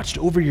has watched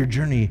over your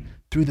journey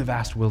through the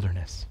vast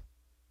wilderness.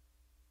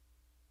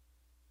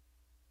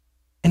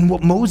 And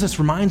what Moses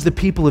reminds the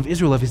people of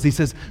Israel of is he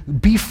says,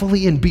 be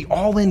fully in, be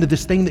all into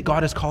this thing that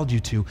God has called you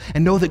to,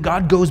 and know that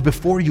God goes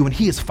before you and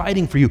he is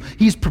fighting for you.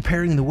 He's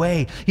preparing the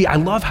way. I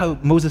love how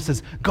Moses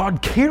says,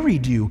 God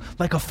carried you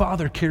like a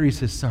father carries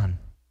his son.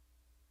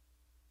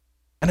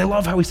 And I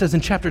love how he says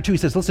in chapter 2, he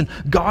says, listen,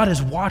 God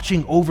is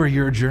watching over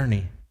your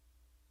journey.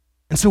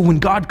 And so when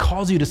God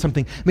calls you to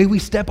something, may we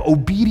step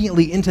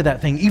obediently into that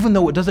thing, even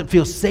though it doesn't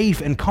feel safe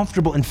and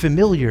comfortable and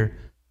familiar.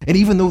 And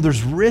even though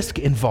there's risk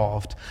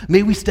involved,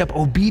 may we step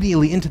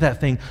obediently into that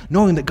thing,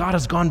 knowing that God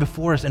has gone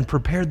before us and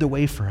prepared the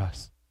way for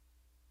us.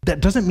 That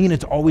doesn't mean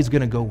it's always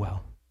going to go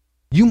well.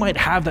 You might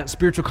have that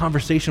spiritual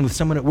conversation with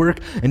someone at work,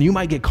 and you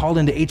might get called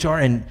into HR,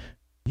 and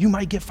you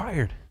might get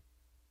fired.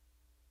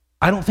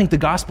 I don't think the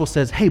gospel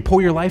says, hey,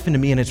 pour your life into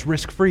me and it's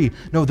risk-free.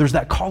 No, there's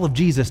that call of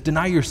Jesus,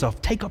 deny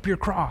yourself, take up your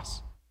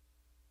cross.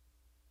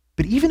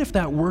 But even if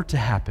that were to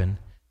happen,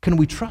 can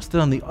we trust that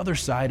on the other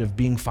side of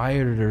being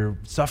fired or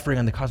suffering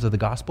on the cause of the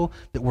gospel,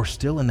 that we're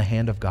still in the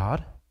hand of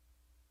God?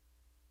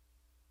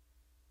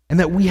 And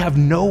that we have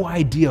no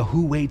idea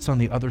who waits on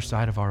the other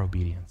side of our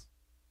obedience?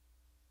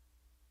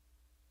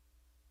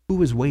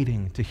 Who is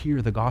waiting to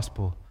hear the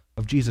gospel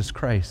of Jesus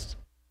Christ?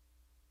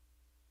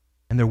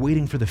 And they're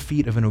waiting for the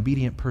feet of an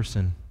obedient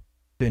person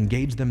to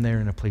engage them there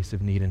in a place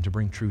of need and to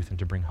bring truth and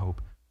to bring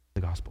hope,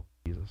 the gospel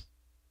of Jesus.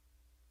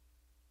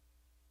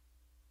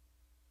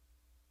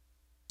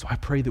 So I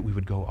pray that we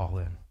would go all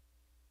in.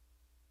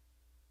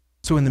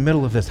 So in the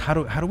middle of this, how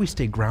do we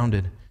stay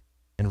grounded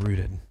and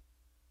rooted?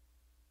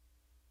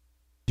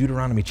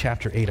 Deuteronomy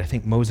chapter 8, I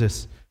think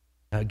Moses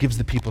gives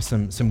the people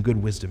some good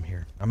wisdom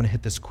here. I'm going to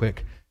hit this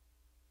quick.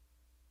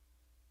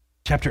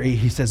 Chapter 8,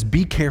 he says,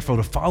 "Be careful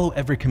to follow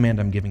every command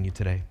I'm giving you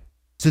today,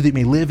 so that you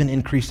may live and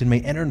increase and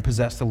may enter and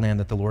possess the land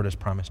that the Lord has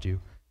promised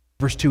you."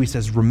 Verse 2, he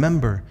says,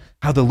 "Remember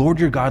how the Lord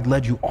your God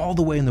led you all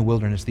the way in the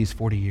wilderness these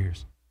 40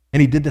 years. And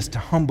he did this to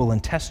humble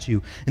and test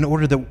you in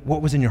order that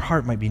what was in your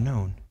heart might be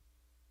known.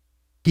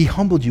 He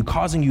humbled you,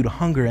 causing you to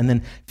hunger, and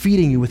then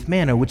feeding you with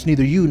manna, which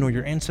neither you nor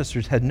your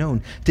ancestors had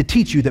known, to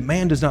teach you that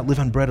man does not live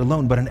on bread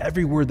alone, but on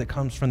every word that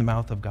comes from the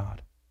mouth of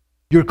God.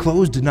 Your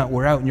clothes did not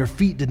wear out, and your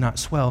feet did not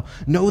swell.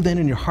 Know then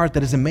in your heart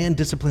that as a man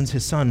disciplines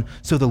his son,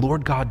 so the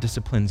Lord God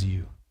disciplines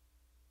you."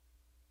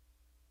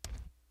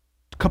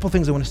 A couple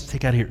things I want us to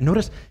take out of here.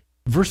 Notice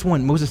verse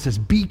 1, Moses says,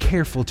 "Be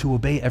careful to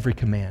obey every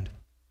command."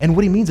 And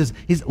what he means is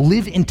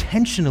live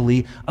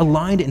intentionally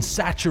aligned and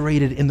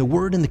saturated in the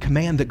word and the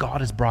command that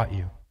God has brought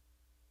you.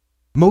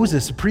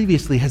 Moses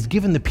previously has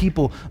given the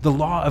people the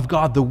law of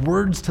God, the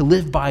words to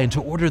live by and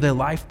to order their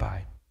life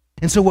by.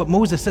 And so what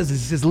Moses says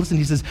is,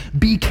 he says,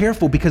 be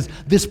careful, because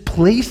this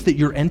place that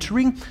you're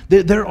entering,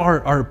 there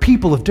are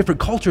people of different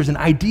cultures and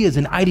ideas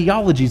and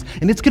ideologies,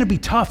 and it's going to be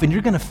tough, and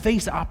you're going to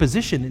face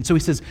opposition. And so he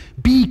says,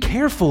 be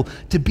careful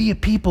to be a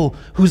people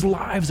whose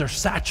lives are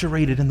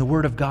saturated in the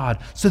Word of God,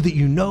 so that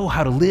you know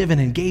how to live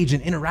and engage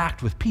and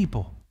interact with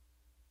people.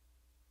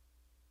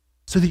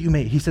 So that you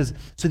may, he says,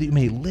 so that you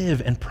may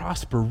live and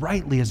prosper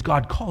rightly as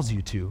God calls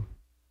you to.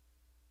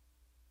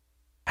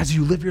 As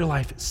you live your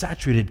life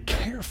saturated,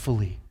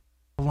 carefully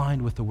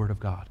aligned with the Word of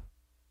God.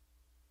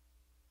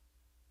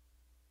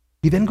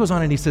 He then goes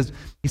on and he says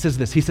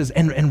this,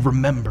 and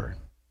remember.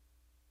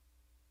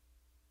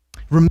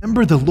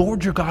 Remember the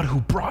Lord your God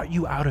who brought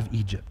you out of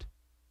Egypt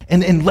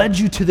and led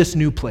you to this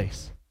new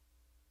place.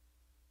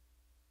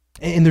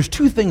 And there's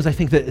two things I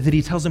think that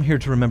he tells them here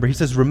to remember. He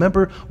says,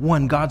 remember,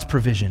 one, God's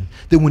provision.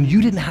 That when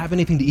you didn't have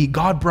anything to eat,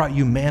 God brought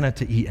you manna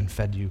to eat and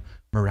fed you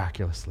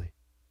miraculously.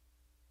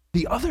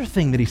 The other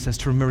thing that he says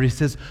to remember, he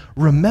says,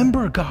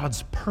 remember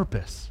God's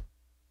purpose.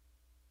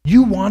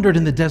 You wandered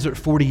in the desert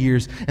 40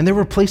 years, and there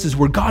were places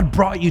where God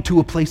brought you to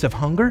a place of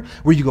hunger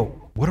where you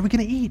go, what are we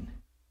going to eat?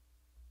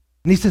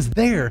 And he says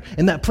there,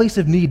 in that place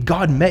of need,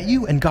 God met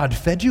you and God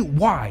fed you.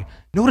 Why?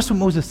 Notice what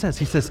Moses says.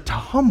 He says, to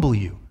humble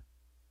you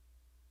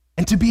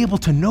and to be able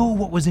to know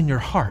what was in your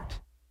heart.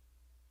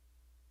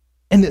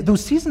 And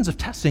those seasons of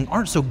testing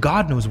aren't so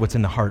God knows what's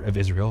in the heart of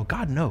Israel.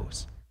 God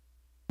knows.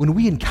 When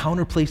we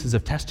encounter places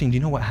of testing, do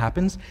you know what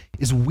happens?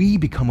 Is we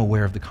become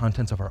aware of the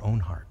contents of our own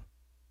heart.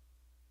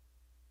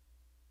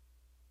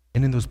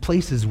 And in those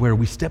places where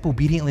we step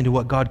obediently to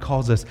what God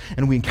calls us,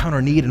 and we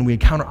encounter need, and we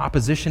encounter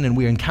opposition, and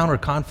we encounter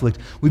conflict,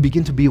 we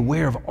begin to be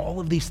aware of all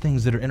of these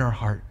things that are in our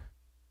heart.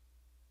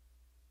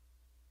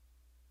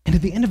 And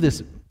at the end of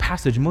this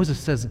passage, Moses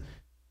says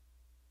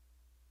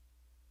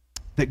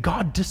that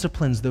God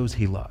disciplines those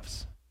he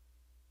loves.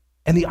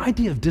 And the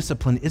idea of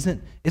discipline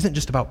isn't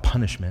just about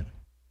punishment.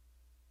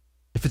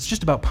 If it's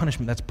just about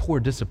punishment, that's poor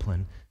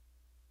discipline.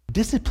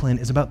 Discipline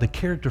is about the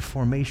character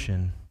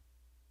formation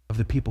of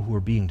the people who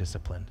are being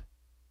disciplined.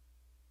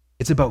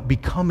 It's about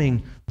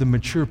becoming the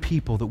mature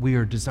people that we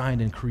are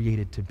designed and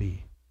created to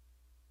be.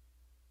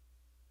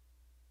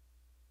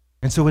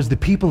 And so as the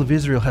people of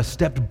Israel have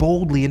stepped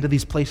boldly into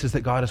these places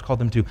that God has called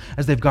them to,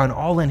 as they've gone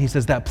all in, he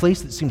says, that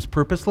place that seems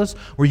purposeless,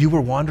 where you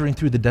were wandering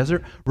through the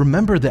desert,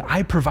 remember that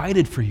I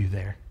provided for you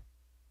there,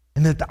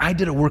 and that I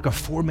did a work of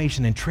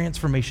formation and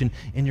transformation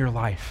in your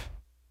life,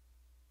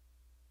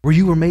 where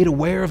you were made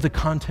aware of the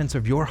contents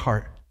of your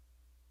heart.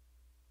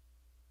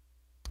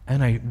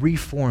 And I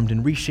reformed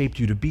and reshaped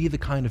you to be the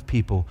kind of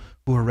people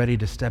who are ready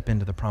to step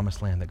into the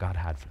promised land that God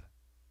had for them.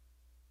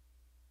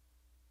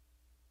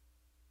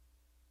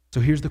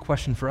 So here's the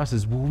question for us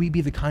is, will we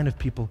be the kind of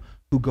people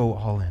who go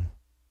all in?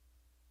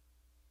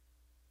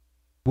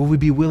 Will we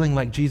be willing,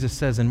 like Jesus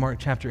says in Mark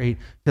chapter 8,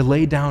 to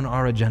lay down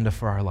our agenda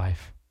for our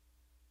life?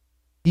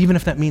 Even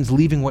if that means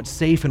leaving what's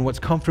safe and what's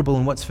comfortable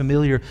and what's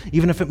familiar,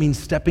 even if it means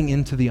stepping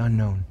into the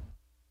unknown.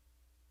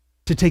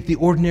 To take the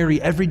ordinary,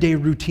 everyday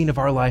routine of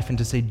our life and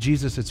to say,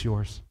 Jesus, it's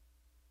yours.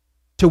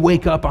 To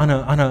wake up on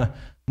a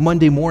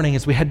Monday morning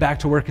as we head back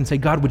to work and say,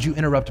 God, would you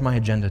interrupt my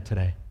agenda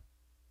today?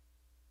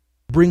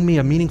 Bring me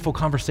a meaningful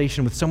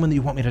conversation with someone that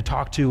you want me to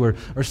talk to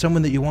or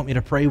someone that you want me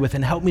to pray with,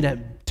 and help me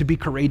to be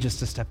courageous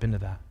to step into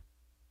that.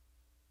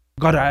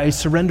 God, I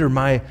surrender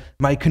my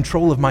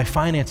control of my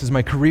finances,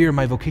 my career,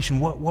 my vocation.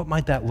 What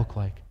might that look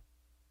like?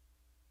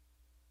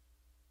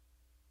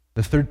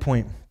 The third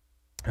point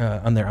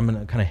on there, I'm going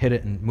to kind of hit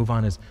it and move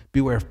on, is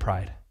beware of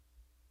pride.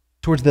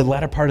 Towards the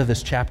latter part of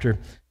this chapter,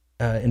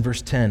 in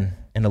verse 10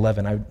 and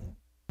 11, I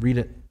read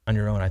it on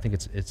your own. I think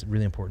it's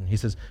really important. He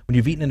says, when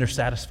you've eaten and are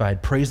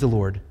satisfied, praise the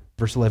Lord.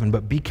 Verse 11,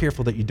 but be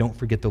careful that you don't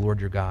forget the Lord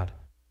your God.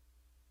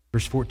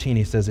 Verse 14,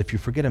 he says, if you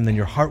forget him, then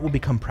your heart will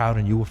become proud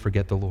and you will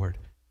forget the Lord.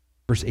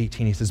 Verse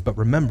 18, he says, but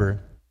remember,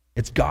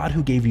 it's God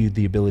who gave you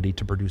the ability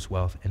to produce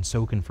wealth and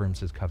so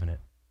confirms his covenant.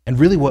 And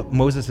really what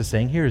Moses is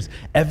saying here is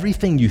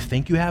everything you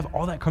think you have,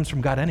 all that comes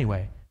from God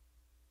anyway.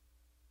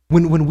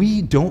 When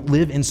we don't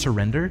live in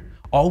surrender,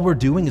 all we're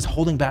doing is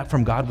holding back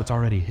from God what's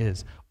already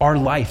his. Our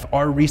life,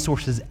 our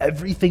resources,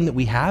 everything that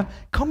we have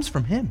comes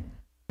from him.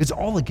 It's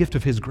all a gift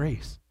of his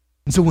grace.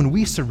 And so when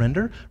we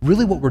surrender,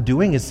 really what we're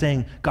doing is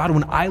saying, God,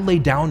 when I lay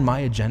down my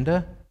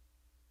agenda,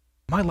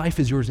 my life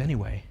is yours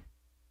anyway.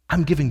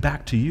 I'm giving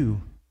back to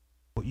you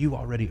what you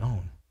already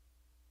own.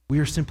 We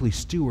are simply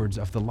stewards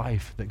of the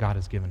life that God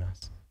has given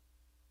us.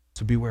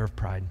 So beware of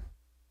pride.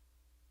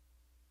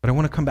 But I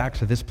want to come back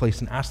to this place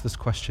and ask this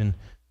question.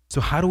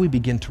 So how do we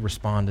begin to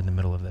respond in the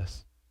middle of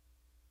this?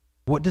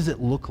 What does it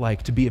look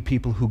like to be a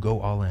people who go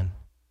all in?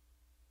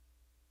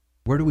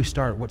 Where do we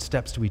start? What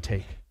steps do we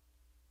take?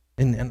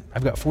 And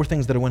I've got 4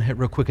 things that I want to hit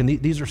real quick, and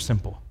these are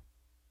simple.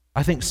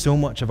 I think so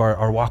much of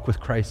our walk with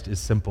Christ is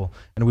simple,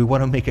 and we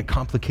want to make it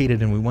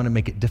complicated, and we want to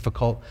make it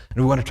difficult,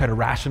 and we want to try to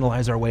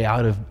rationalize our way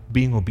out of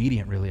being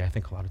obedient, really, I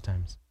think a lot of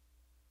times.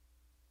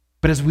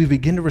 But as we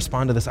begin to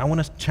respond to this, I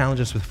want to challenge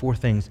us with 4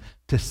 things: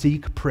 to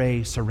seek,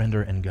 pray,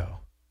 surrender, and go.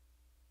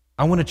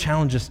 I want to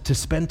challenge us to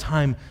spend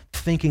time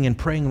thinking and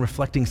praying and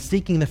reflecting,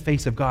 seeking the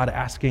face of God,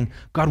 asking,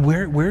 God,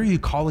 where are you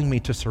calling me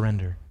to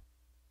surrender?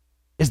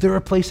 Is there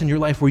a place in your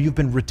life where you've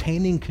been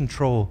retaining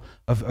control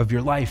of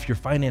your life, your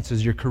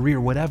finances, your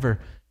career, whatever,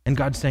 and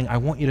God's saying, I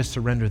want you to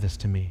surrender this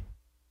to me?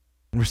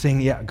 And we're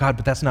saying, yeah, God,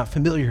 but that's not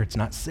familiar. It's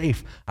not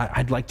safe.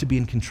 I'd like to be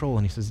in control.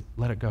 And he says,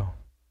 let it go.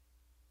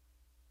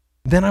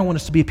 Then I want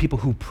us to be people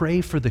who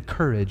pray for the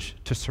courage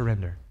to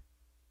surrender.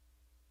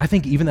 I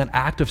think even that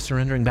act of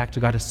surrendering back to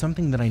God is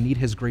something that I need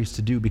his grace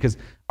to do, because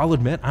I'll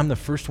admit I'm the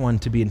first one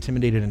to be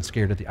intimidated and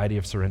scared at the idea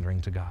of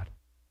surrendering to God.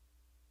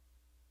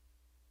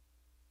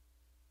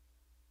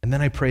 And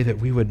then I pray that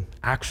we would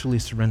actually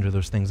surrender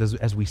those things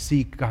as we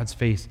seek God's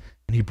face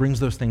and he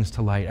brings those things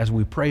to light. As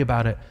we pray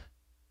about it,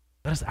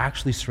 let us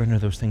actually surrender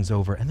those things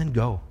over and then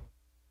go.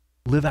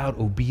 Live out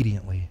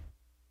obediently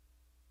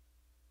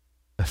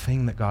the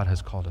thing that God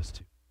has called us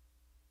to.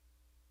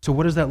 So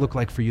what does that look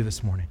like for you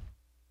this morning?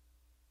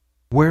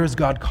 Where is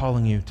God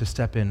calling you to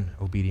step in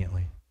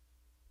obediently?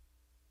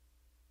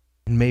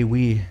 And may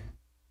we,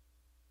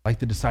 like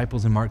the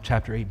disciples in Mark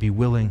chapter 8, be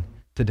willing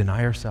to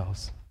deny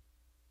ourselves,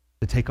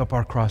 to take up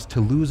our cross, to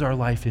lose our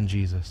life in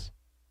Jesus,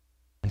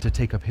 and to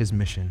take up his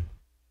mission,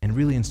 and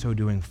really in so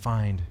doing,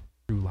 find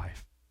true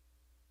life.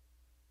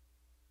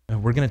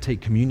 And we're going to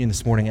take communion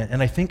this morning,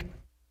 and I think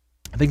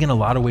in a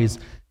lot of ways,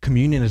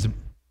 communion is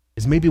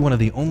maybe one of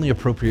the only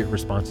appropriate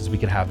responses we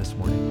could have this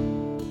morning.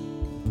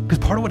 Because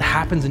part of what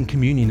happens in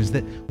communion is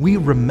that we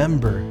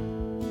remember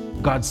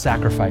God's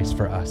sacrifice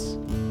for us.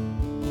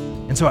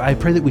 And so I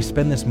pray that we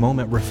spend this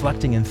moment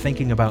reflecting and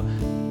thinking about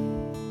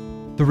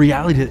the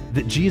reality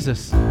that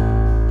Jesus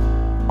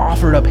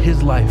offered up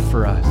his life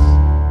for us,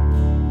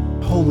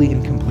 wholly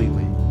and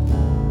completely,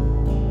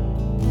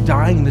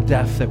 dying the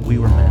death that we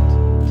were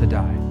meant to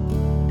die.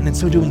 And in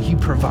so doing, he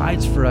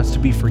provides for us to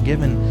be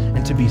forgiven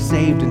and to be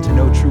saved and to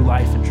know true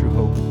life and true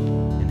hope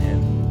in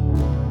him.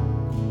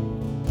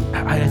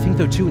 I think,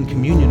 though, too, in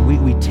communion,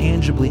 we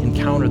tangibly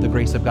encounter the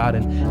grace of God.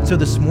 And so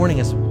this morning,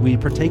 as we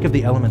partake of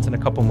the elements in a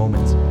couple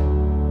moments,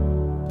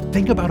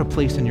 think about a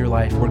place in your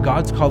life where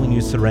God's calling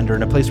you to surrender,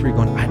 and a place where you're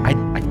going,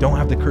 I don't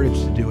have the courage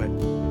to do it.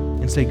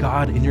 And say,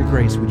 God, in your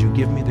grace, would you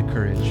give me the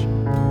courage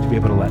to be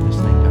able to let this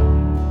thing go?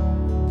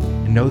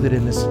 And know that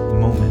in this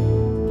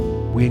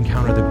moment, we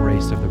encounter the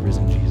grace of the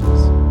risen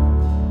Jesus.